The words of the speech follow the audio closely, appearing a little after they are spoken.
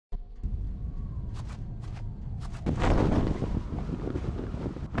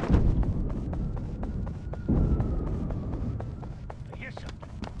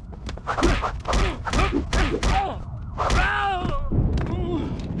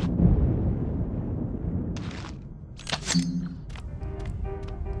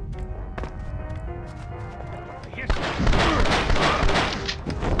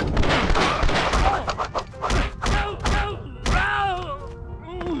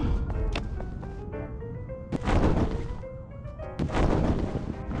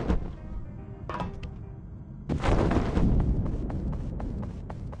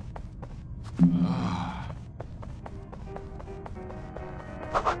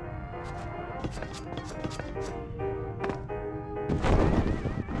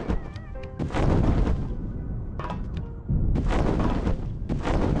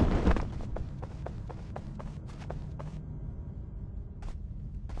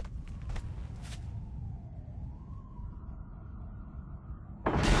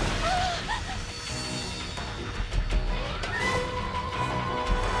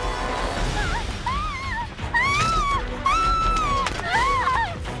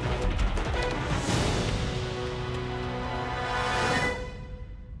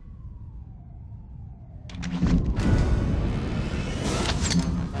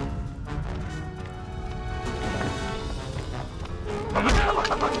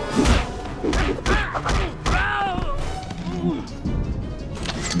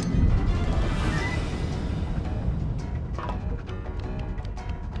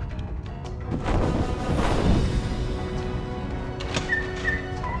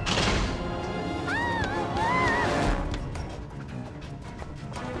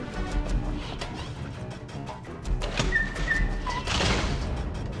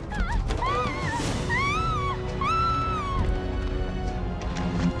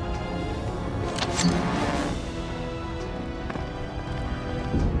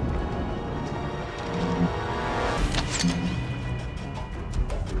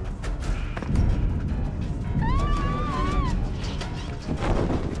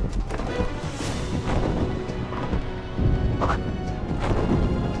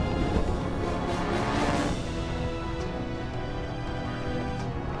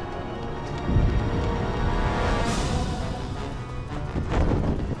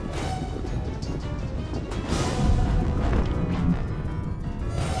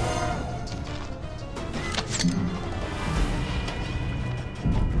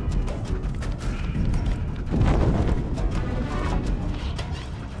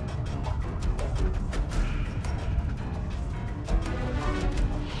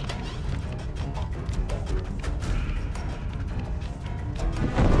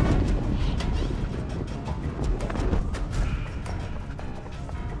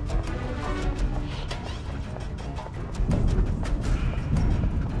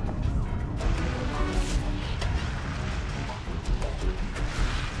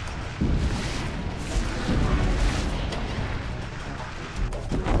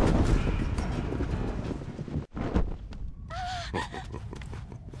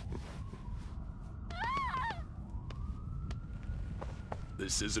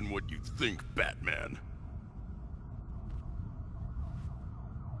This isn't what you think, Batman.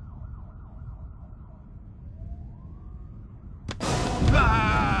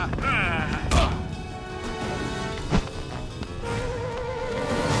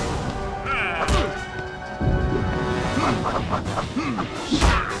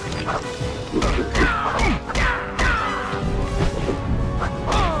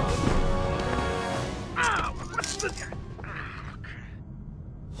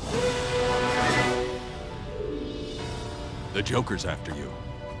 The Joker's after you.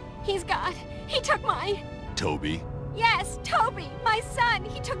 He's got... He took my... Toby? Yes, Toby! My son!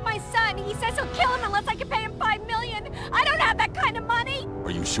 He took my son! He says he'll kill him unless I can pay him $5 million! I don't have that kind of money!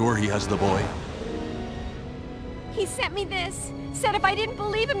 Are you sure he has the boy? He sent me this. Said if I didn't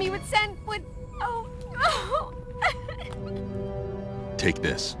believe him, he would send... Oh... Take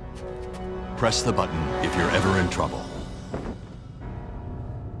this. Press the button if you're ever in trouble.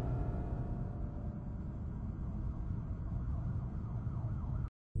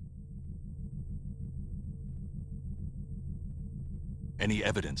 Any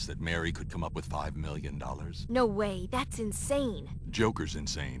evidence that Mary could come up with $5 million? No way, that's insane. Joker's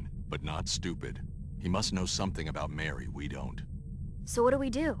insane, but not stupid. He must know something about Mary we don't. So what do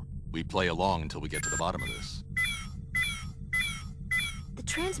we do? We play along until we get to the bottom of this. The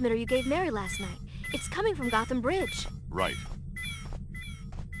transmitter you gave Mary last night. It's coming from Gotham Bridge. Right.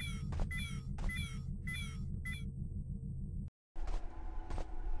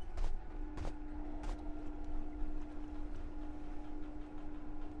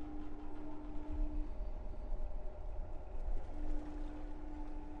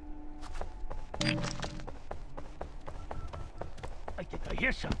 I think I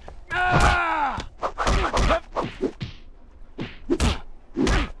hear something. Ah!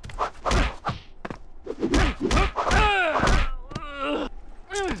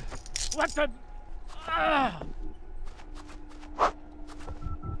 What the? Ah!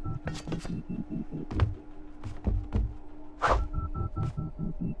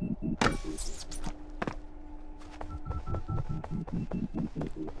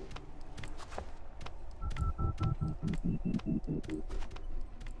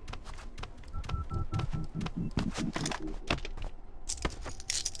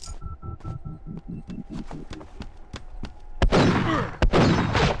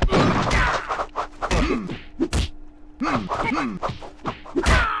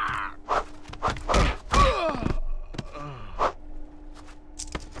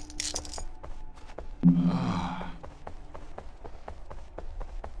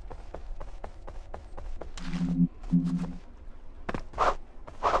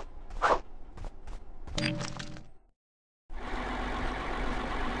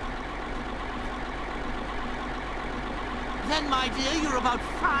 Then, my dear, you're about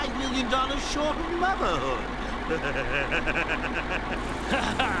 $5 million short of motherhood.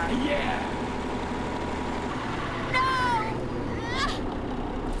 Yeah.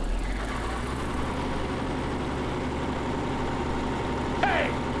 Hey,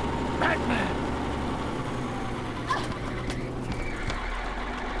 Batman!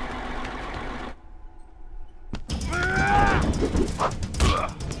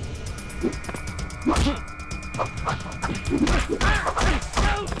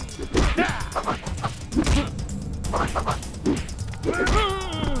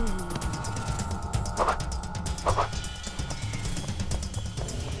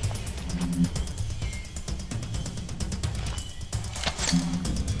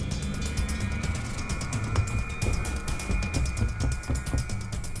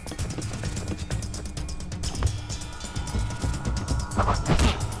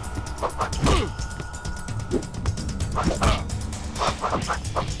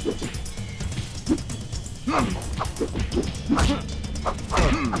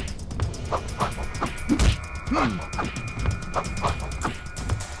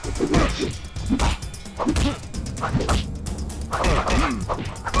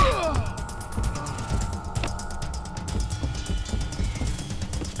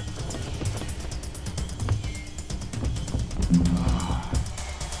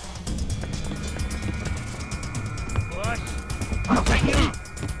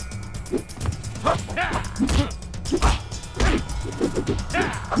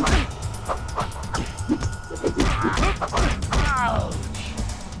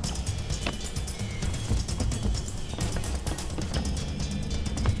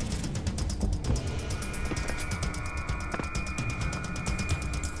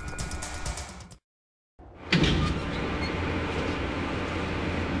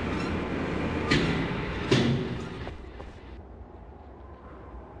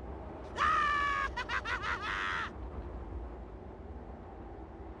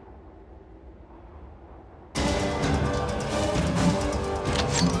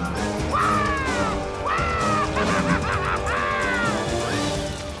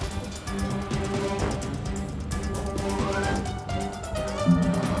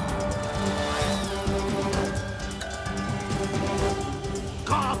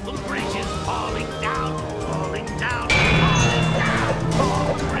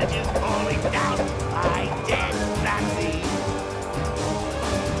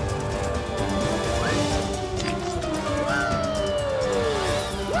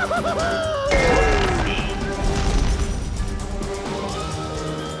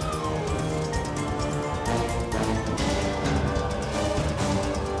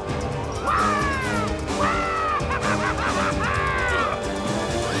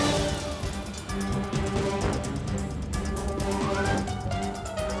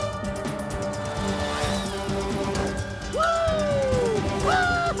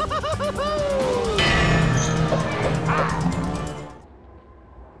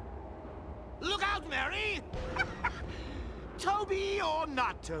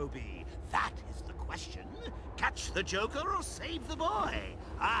 Toby. That is the question. Catch the Joker or save the boy?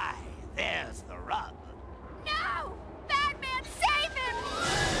 Aye, there's the rub. No! Batman, save him!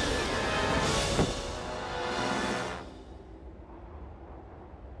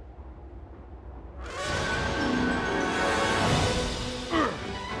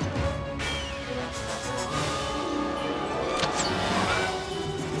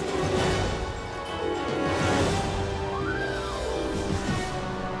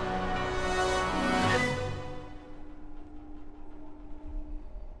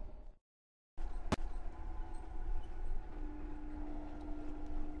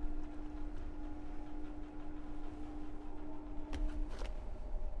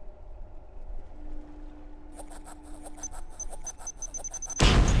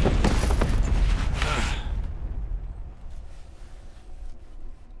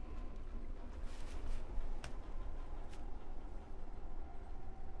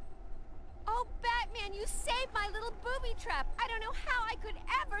 Oh, Batman, you saved my little booby trap. I don't know how I could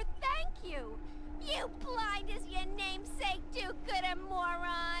ever thank you. You blind as your namesake, do-gooder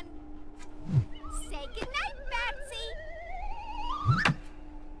moron. Say goodnight, Batsy.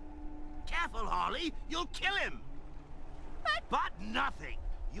 Careful, Harley. You'll kill him. But nothing.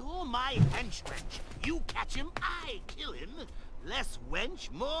 You're my hench-wench. You catch him, I kill him. Less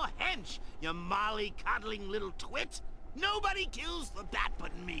wench, more hench, you molly-coddling little twit. Nobody kills the bat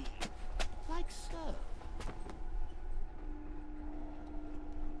but me. Like so.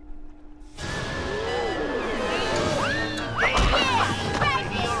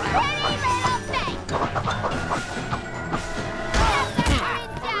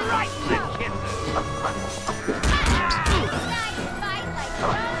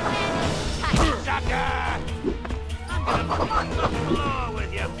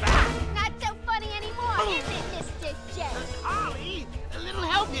 Not so funny anymore, is it, Mr. J? Harley, a little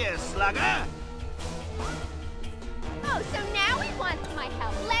help here, slugger. Oh, so now he wants my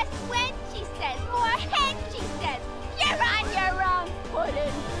help. Less wench, she says. More hench, she says. You're on your own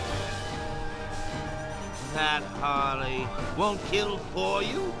footing. That Harley won't kill for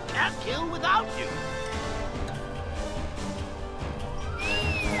you, can't kill without you.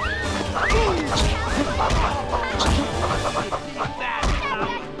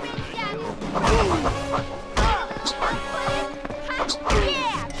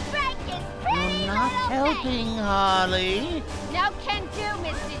 You're not helping, Harley. No can do,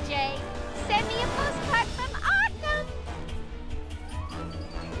 Mr. J. Send me a postcard from Arkham.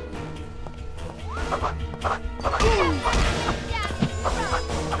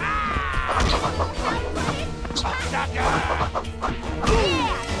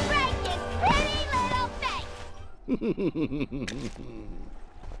 Yeah, break his pretty little face.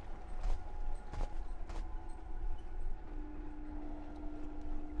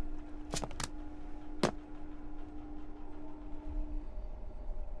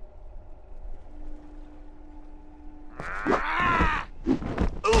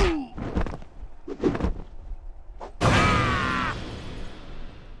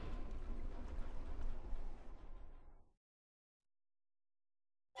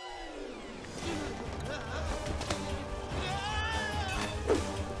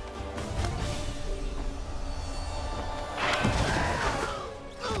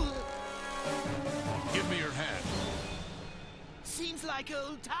 Give me your hand. Seems like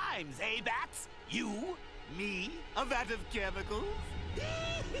old times, eh, Bats? You, me, a vat of chemicals.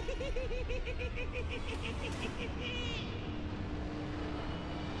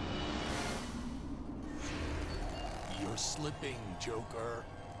 You're slipping, Joker.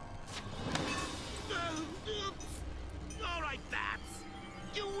 Oops. All right, Bats.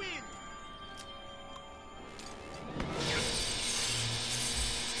 You win.